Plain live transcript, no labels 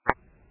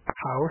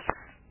House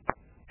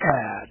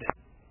ad.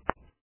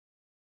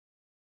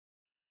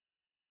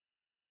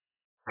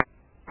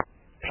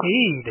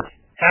 Paid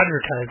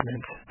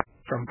advertisement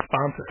from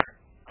sponsor.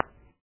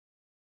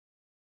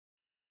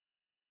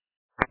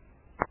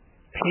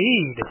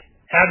 Paid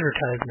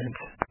advertisement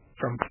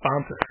from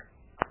sponsor.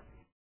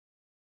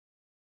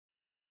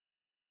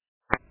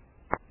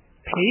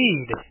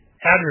 Paid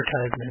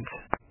advertisement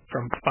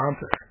from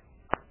sponsor.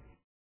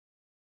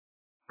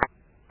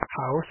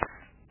 House